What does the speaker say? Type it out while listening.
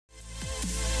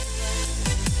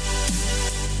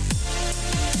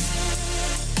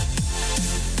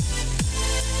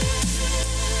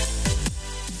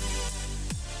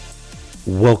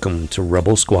Welcome to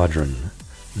Rebel Squadron.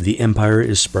 The Empire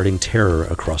is spreading terror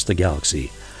across the galaxy,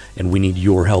 and we need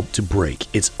your help to break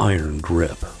its iron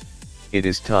grip. It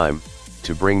is time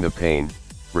to bring the pain.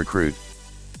 Recruit.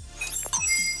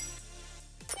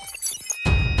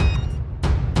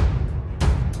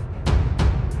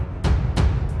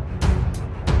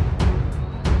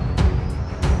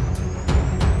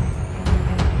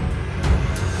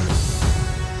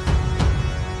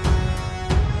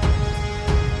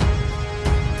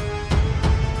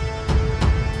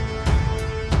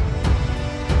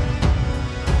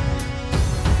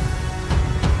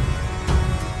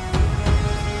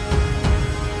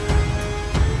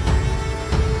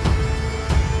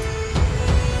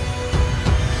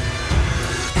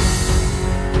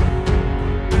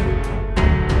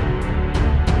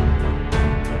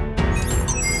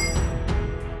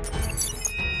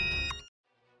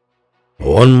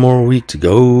 One more week to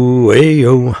go,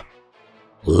 ayo.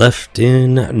 Left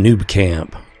in Noob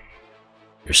camp.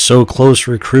 You're so close,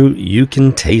 recruit, you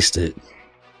can taste it.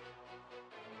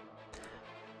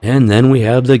 And then we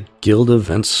have the guild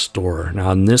events store.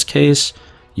 Now in this case,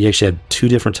 you actually have two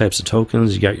different types of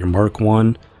tokens. You got your Mark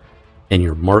 1 and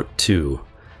your Mark 2.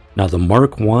 Now the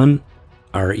Mark 1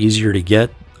 are easier to get.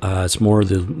 It's more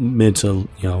the mid to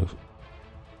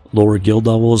lower guild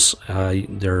levels.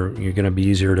 You're going to be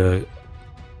easier to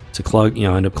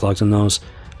end up collecting those.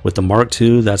 With the Mark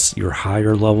II, that's your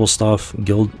higher level stuff,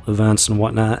 guild events and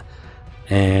whatnot,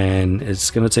 and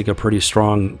it's going to take a pretty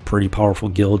strong, pretty powerful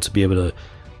guild to be able to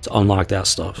unlock that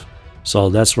stuff. So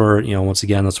that's where, once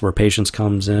again, that's where patience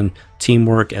comes in.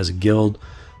 Teamwork as a guild.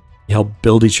 You help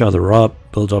build each other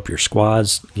up, build up your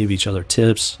squads, give each other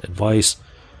tips, advice,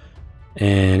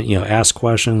 and ask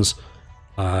questions.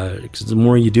 Because the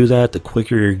more you do that, the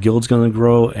quicker your guild's going to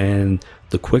grow, and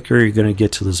the quicker you're going to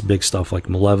get to this big stuff like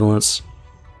Malevolence,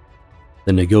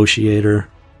 the Negotiator,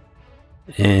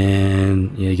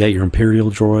 and you got your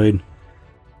Imperial Droid,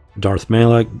 Darth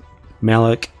Malak,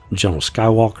 General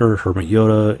Skywalker, Hermit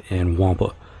Yoda, and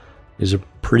Wampa. These are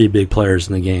pretty big players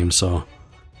in the game. So,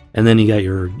 and then you got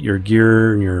your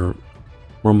gear and your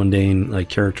more mundane like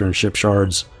character and ship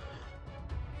shards.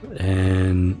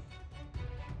 And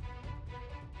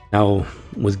now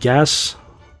with Gas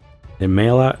and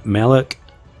Malak,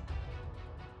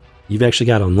 you've actually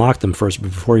got to unlock them first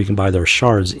before you can buy their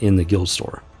shards in the guild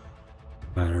store.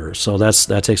 So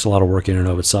that takes a lot of work in and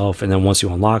of itself. And then once you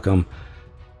unlock them,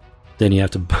 then you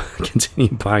have to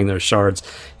continue buying their shards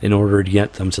in order to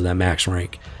get them to that max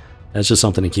rank. That's just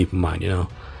something to keep in mind,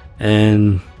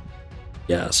 And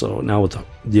yeah, so now with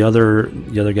the other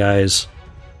guys,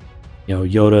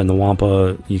 Yoda and the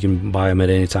Wampa, you can buy them at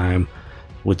any time.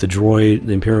 With the droid,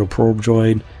 the Imperial Probe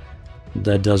droid,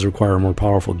 that does require a more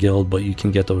powerful guild, but you can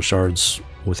get those shards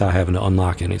without having to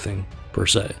unlock anything per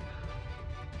se.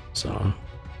 So,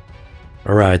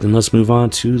 alright, then let's move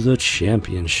on to the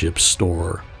Championship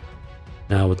store.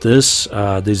 Now with this,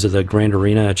 these are the Grand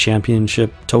Arena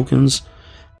Championship tokens.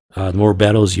 The more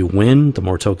battles you win, the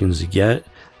more tokens you get,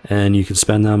 and you can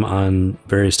spend them on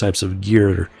various types of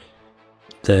gear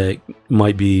that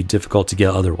might be difficult to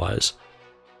get otherwise.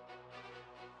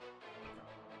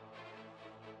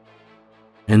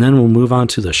 And then we'll move on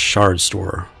to the Shard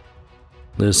store.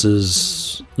 This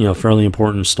is, a fairly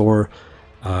important store.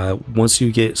 Once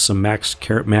you get some max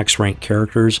rank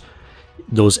characters,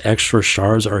 those extra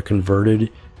shards are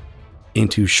converted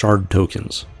into shard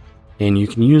tokens. And you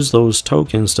can use those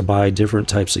tokens to buy different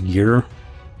types of gear,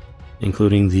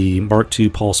 including the Mark II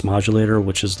Pulse Modulator,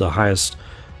 which is the highest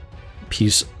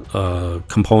piece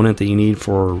component that you need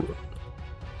for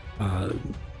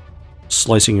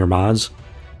slicing your mods.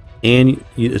 And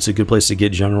it's a good place to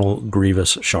get General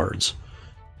Grievous shards.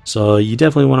 So you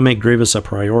definitely want to make Grievous a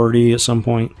priority at some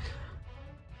point,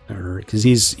 because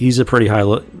he's a pretty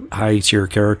high tier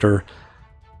character.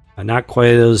 Not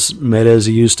quite as meta as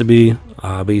he used to be,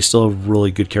 but he's still a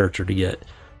really good character to get,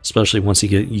 especially once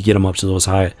you get him up to those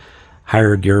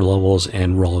higher gear levels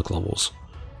and relic levels.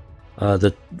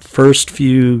 The first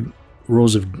few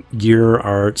rows of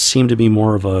gear seem to be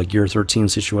more of a Gear 13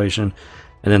 situation.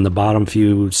 And then the bottom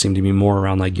few seem to be more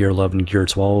around like Gear 11, Gear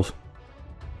 12,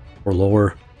 or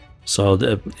lower. So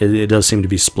it does seem to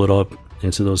be split up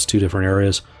into those two different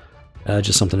areas.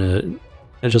 Just something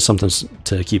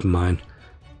to keep in mind.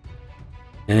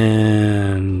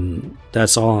 And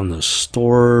that's all on the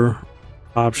store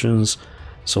options.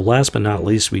 So last but not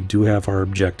least, we do have our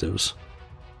objectives.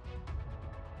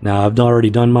 Now I've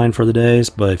already done mine for the days,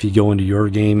 but if you go into your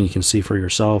game, you can see for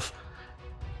yourself.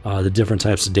 The different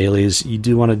types of dailies. You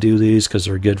do want to do these because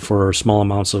they're good for small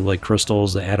amounts of like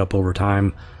crystals that add up over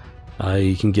time.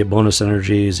 You can get bonus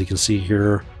energies. You can see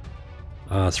here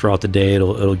throughout the day.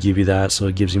 It'll give you that, so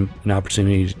it gives you an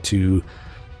opportunity to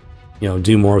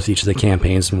do more with each of the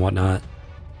campaigns and whatnot.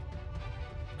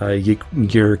 You get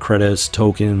gear credits,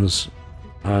 tokens.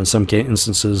 In some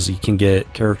instances, you can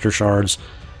get character shards,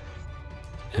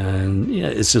 and yeah,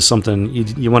 it's just something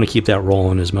you want to keep that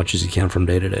rolling as much as you can from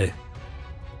day to day.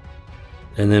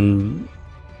 And then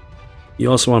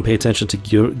you also want to pay attention to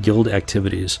guild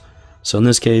activities. So in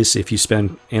this case, if you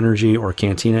spend energy or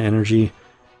cantina energy,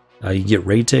 you get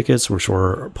raid tickets, which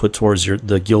are put towards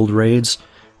the guild raids.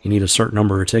 You need a certain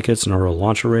number of tickets in order to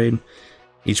launch a raid.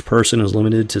 Each person is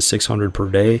limited to 600 per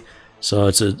day, so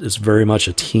it's very much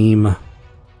a team,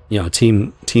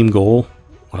 team goal.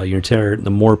 The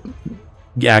more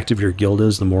active your guild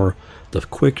is, the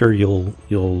quicker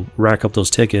you'll rack up those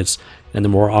tickets, and the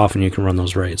more often you can run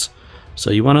those raids.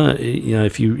 So you want to,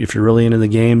 if you're really into the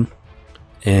game,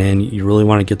 and you really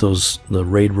want to get the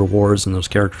raid rewards and those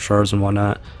character shards and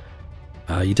whatnot,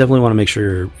 you definitely want to make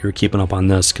sure you're keeping up on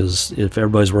this, because if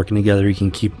everybody's working together, you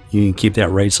can keep that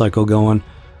raid cycle going,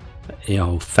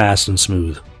 fast and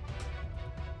smooth.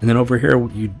 And then over here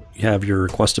you have your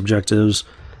quest objectives.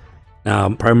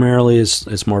 Now primarily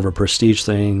it's more of a prestige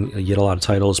thing. You get a lot of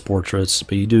titles, portraits,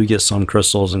 but you do get some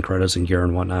crystals and credits and gear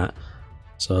and whatnot.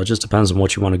 So it just depends on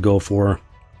what you want to go for.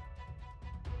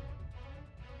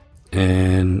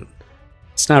 And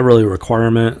it's not really a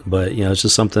requirement, but it's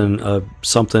just something.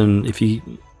 If you're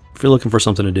looking for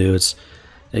something to do,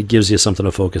 it gives you something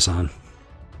to focus on.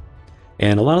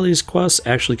 And a lot of these quests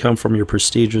actually come from your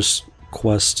prestigious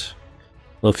quest.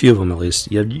 Well, a few of them at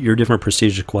least. You have your different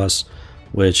prestigious quests,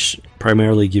 which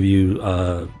primarily give you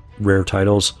rare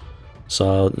titles.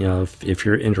 So if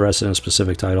you're interested in a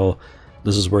specific title,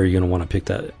 this is where you're going to want to pick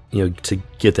that, to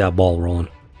get that ball rolling.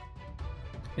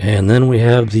 And then we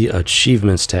have the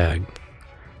achievements tag.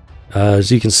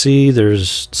 As you can see,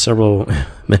 there's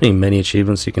many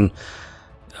achievements you can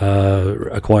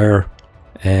acquire,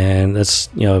 and that's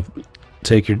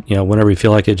take your whenever you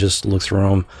feel like it, just look through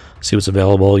them, see what's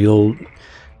available. You'll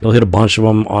hit a bunch of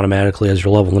them automatically as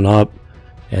you're leveling up,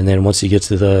 and then once you get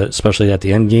to especially at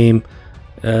the end game,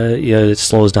 it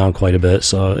slows down quite a bit.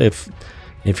 So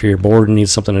if you're bored and need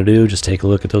something to do, just take a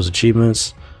look at those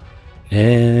achievements,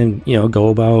 and go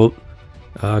about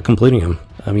completing them.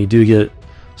 I mean, you do get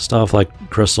stuff like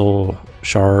crystal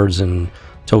shards and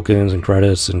tokens and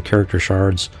credits and character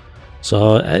shards,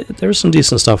 so there's some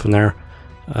decent stuff in there.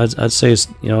 I'd say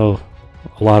a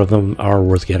lot of them are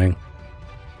worth getting.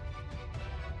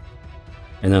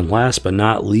 And then last but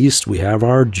not least, we have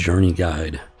our journey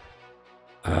guide.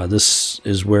 This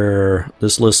is where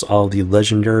this lists all the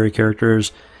legendary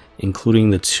characters, including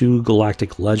the 2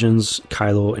 galactic legends,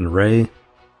 Kylo and Rey.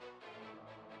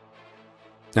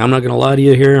 Now, I'm not going to lie to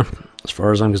you here. As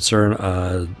far as I'm concerned,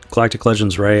 Galactic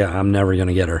Legends Rey, I'm never going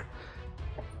to get her.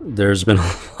 There's been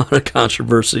a lot of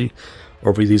controversy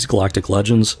over these Galactic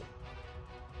Legends.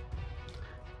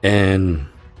 And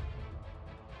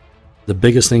the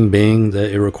biggest thing being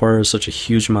that it requires such a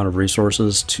huge amount of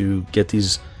resources to get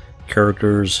these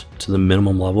characters to the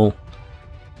minimum level.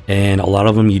 And a lot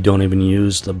of them you don't even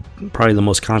use. Probably the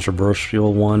most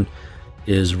controversial one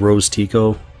is Rose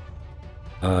Tico.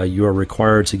 You are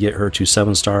required to get her to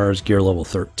 7 stars, gear level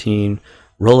 13,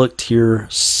 relic tier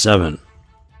 7.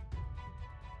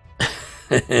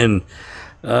 And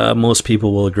most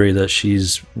people will agree that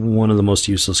she's one of the most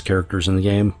useless characters in the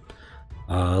game.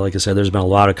 Like I said, there's been a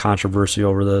lot of controversy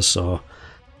over this, so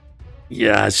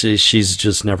yeah, she's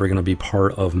just never going to be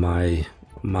part of my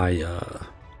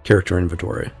character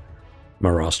inventory, my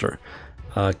roster.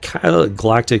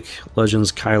 Galactic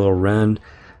Legends Kylo Ren,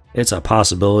 it's a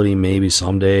possibility maybe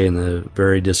someday in the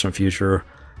very distant future.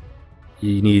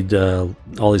 You need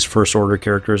all these first order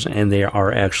characters, and they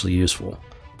are actually useful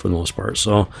for the most part,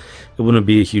 so it wouldn't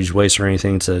be a huge waste or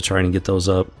anything to try and get those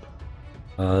up.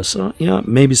 So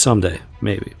maybe someday,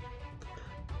 maybe.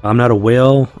 I'm not a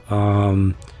whale.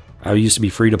 I used to be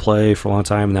free to play for a long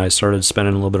time, and then I started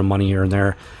spending a little bit of money here and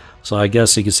there. So I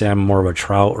guess you could say I'm more of a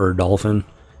trout or a dolphin.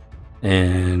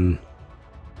 And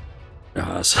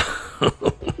so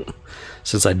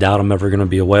since I doubt I'm ever going to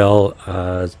be a whale,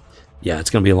 yeah,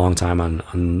 it's going to be a long time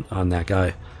on that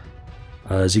guy.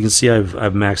 As you can see,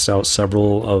 I've maxed out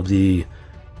several of the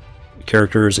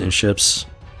characters and ships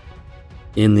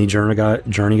in the journey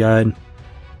guide.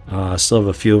 I still have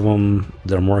a few of them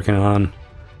that I'm working on,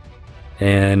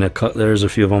 and there's a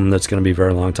few of them that's going to be a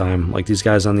very long time. Like these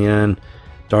guys on the end,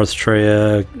 Darth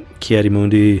Treya,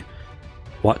 Ki-Adi-Mundi,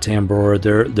 Wat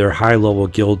Tambor. They're high level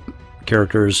guild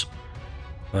characters.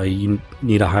 You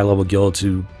need a high level guild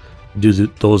to do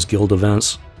those guild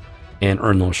events and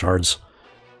earn those shards.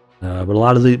 But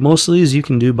most of these you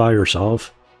can do by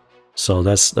yourself. So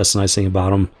that's the nice thing about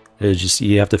them. Is just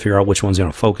you have to figure out which one's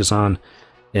going to focus on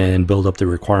and build up the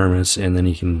requirements, and then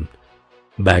you can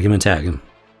bag them and tag them.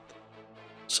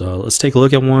 So let's take a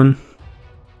look at one.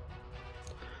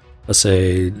 Let's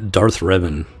say Darth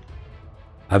Revan.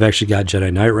 I've actually got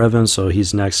Jedi Knight Revan, so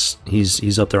he's next.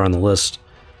 He's up there on the list.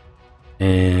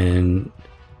 And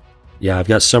yeah, I've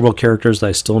got several characters that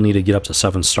I still need to get up to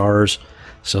 7 stars.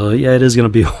 So yeah, it is gonna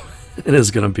be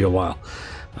a while.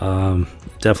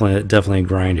 Definitely a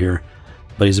grind here.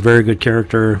 But he's a very good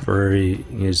character.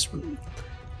 He's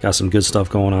got some good stuff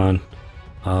going on.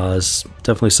 It's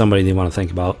definitely somebody you want to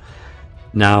think about.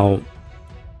 Now,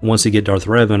 once you get Darth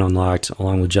Revan unlocked,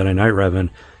 along with Jedi Knight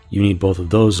Revan, you need both of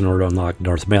those in order to unlock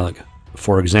Darth Malak,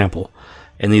 for example.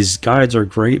 And these guides are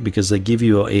great because they give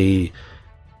you a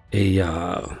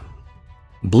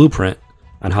blueprint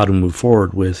on how to move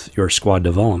forward with your squad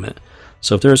development.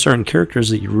 So if there are certain characters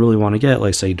that you really want to get,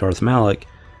 like say Darth Malak,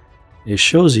 it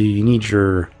shows you need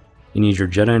your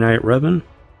Jedi Knight Revan,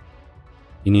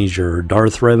 you need your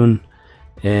Darth Revan,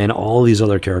 and all these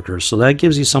other characters. So that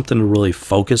gives you something to really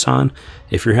focus on.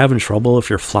 If you're having trouble, if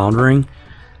you're floundering,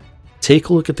 take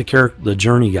a look at the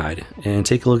journey guide and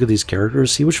take a look at these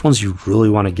characters, see which ones you really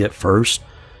want to get first,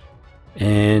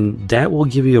 and that will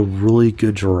give you a really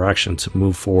good direction to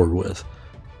move forward with.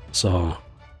 So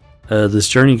this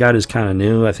journey guide is kind of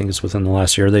new. I think it's within the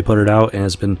last year they put it out, and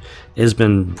it's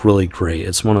been really great.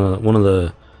 It's one of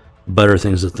the better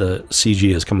things that the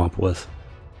CG has come up with.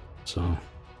 So,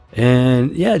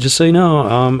 and yeah, just so you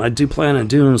know, I do plan on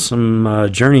doing some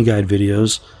journey guide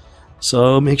videos,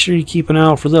 so make sure you keep an eye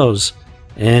out for those.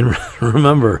 And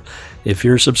remember, if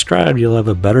you're subscribed, you'll have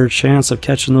a better chance of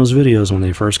catching those videos when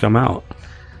they first come out.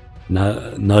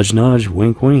 Nudge, nudge,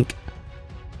 wink, wink.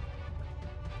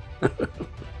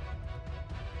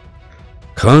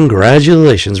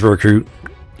 Congratulations, recruit.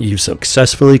 You've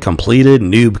successfully completed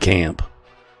Noob Camp.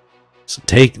 So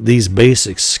take these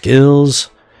basic skills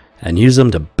and use them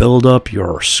to build up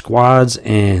your squads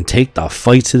and take the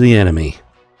fight to the enemy.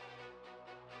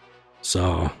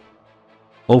 So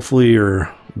hopefully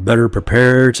you're better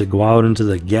prepared to go out into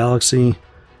the galaxy.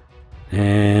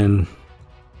 And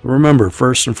remember,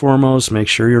 first and foremost, make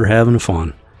sure you're having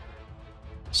fun.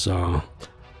 So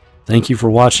thank you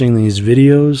for watching these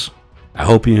videos. I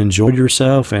hope you enjoyed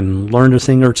yourself and learned a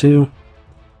thing or two.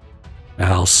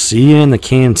 I'll see you in the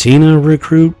cantina,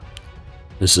 recruit.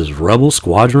 This is Rebel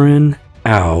Squadron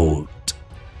out.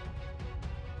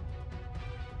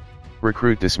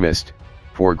 Recruit dismissed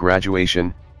for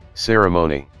graduation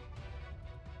ceremony.